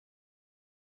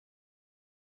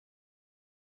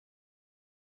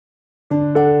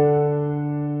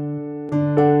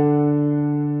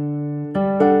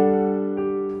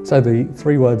So the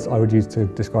three words I would use to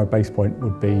describe Basepoint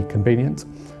would be convenient,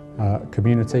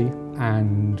 community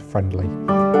and friendly.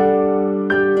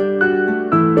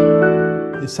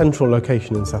 The central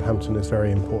location in Southampton is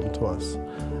very important to us,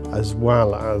 as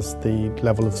well as the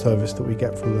level of service that we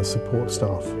get from the support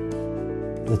staff.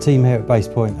 The team here at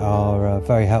Basepoint are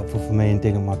very helpful for me in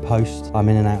dealing with my post. I'm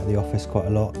in and out of the office quite a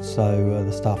lot, so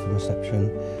the staff and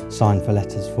reception sign for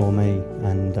letters for me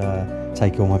and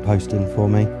take all my post in for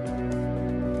me.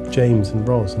 James and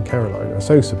Ros and Caroline are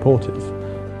so supportive.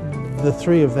 The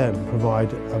three of them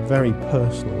provide a very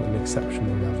personal and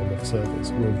exceptional level of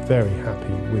service. We're very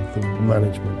happy with the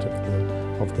management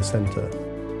of the centre.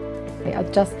 I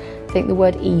just think the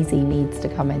word easy needs to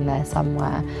come in there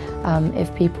somewhere.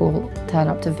 If people turn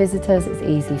up to visitors, it's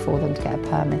easy for them to get a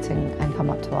permit and come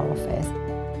up to our office.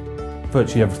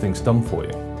 Virtually everything's done for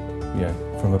you.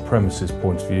 From a premises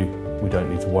point of view, we don't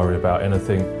need to worry about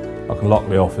anything. I can lock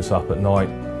the office up at night,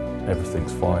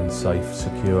 everything's fine, safe,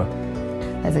 secure.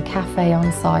 There's a cafe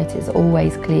on site, it's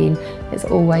always clean, it's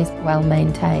always well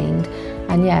maintained,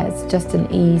 and yeah, it's just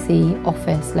an easy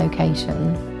office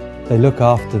location. They look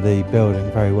after the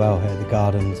building very well here. The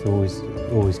garden's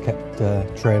always kept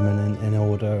trim and in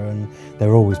order, and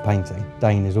they're always painting.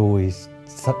 Dane is always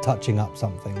touching up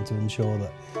something to ensure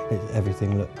that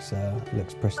everything looks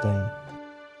pristine.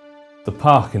 The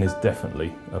parking is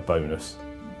definitely a bonus.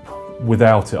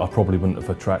 Without it, I probably wouldn't have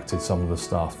attracted some of the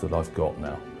staff that I've got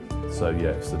now. So yeah,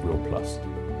 it's a real plus.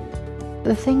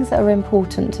 The things that are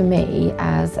important to me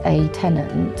as a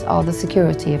tenant are the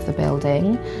security of the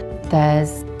building.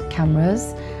 There's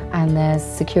cameras and there's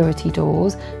security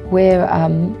doors. We're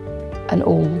an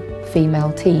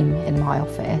all-female team in my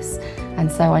office,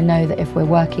 and so I know that if we're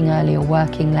working early or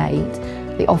working late,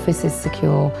 the office is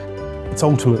secure. It's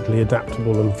ultimately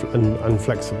adaptable and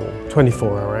flexible.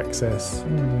 24-hour access.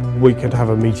 We could have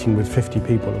a meeting with 50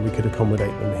 people and we could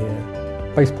accommodate them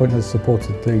here. Basepoint has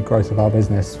supported the growth of our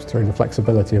business through the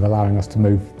flexibility of allowing us to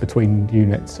move between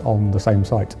units on the same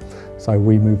site. So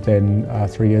we moved in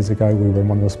 3 years ago, we were in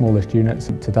one of the smallest units.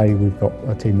 Today we've got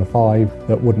a team of 5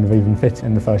 that wouldn't have even fit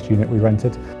in the first unit we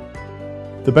rented.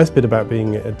 The best bit about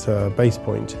being at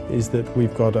Basepoint is that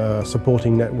we've got a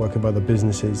supporting network of other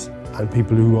businesses and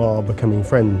people who are becoming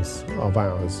friends of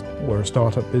ours. We're a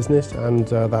start-up business, and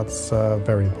that's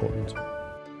very important.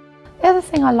 The other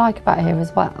thing I like about here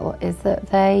as well is that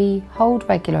they hold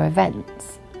regular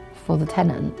events for the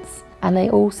tenants, and they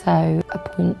also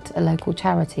appoint a local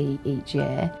charity each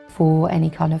year for any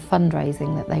kind of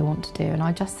fundraising that they want to do, and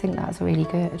I just think that's really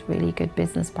good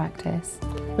business practice.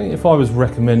 I think if I was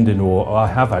recommending, or I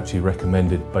have actually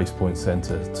recommended Basepoint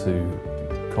Centre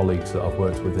to colleagues that I've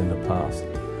worked with in the past,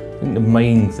 I think the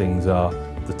main things are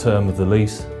the term of the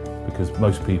lease, because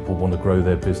most people want to grow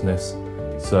their business,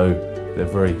 so they're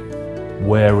very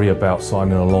wary about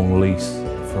signing a long lease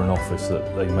for an office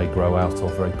that they may grow out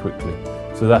of very quickly.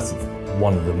 So that's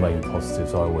one of the main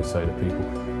positives I always say to people.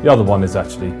 The other one is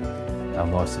actually how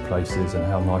nice the place is and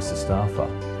how nice the staff are.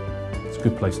 It's a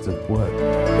good place to work.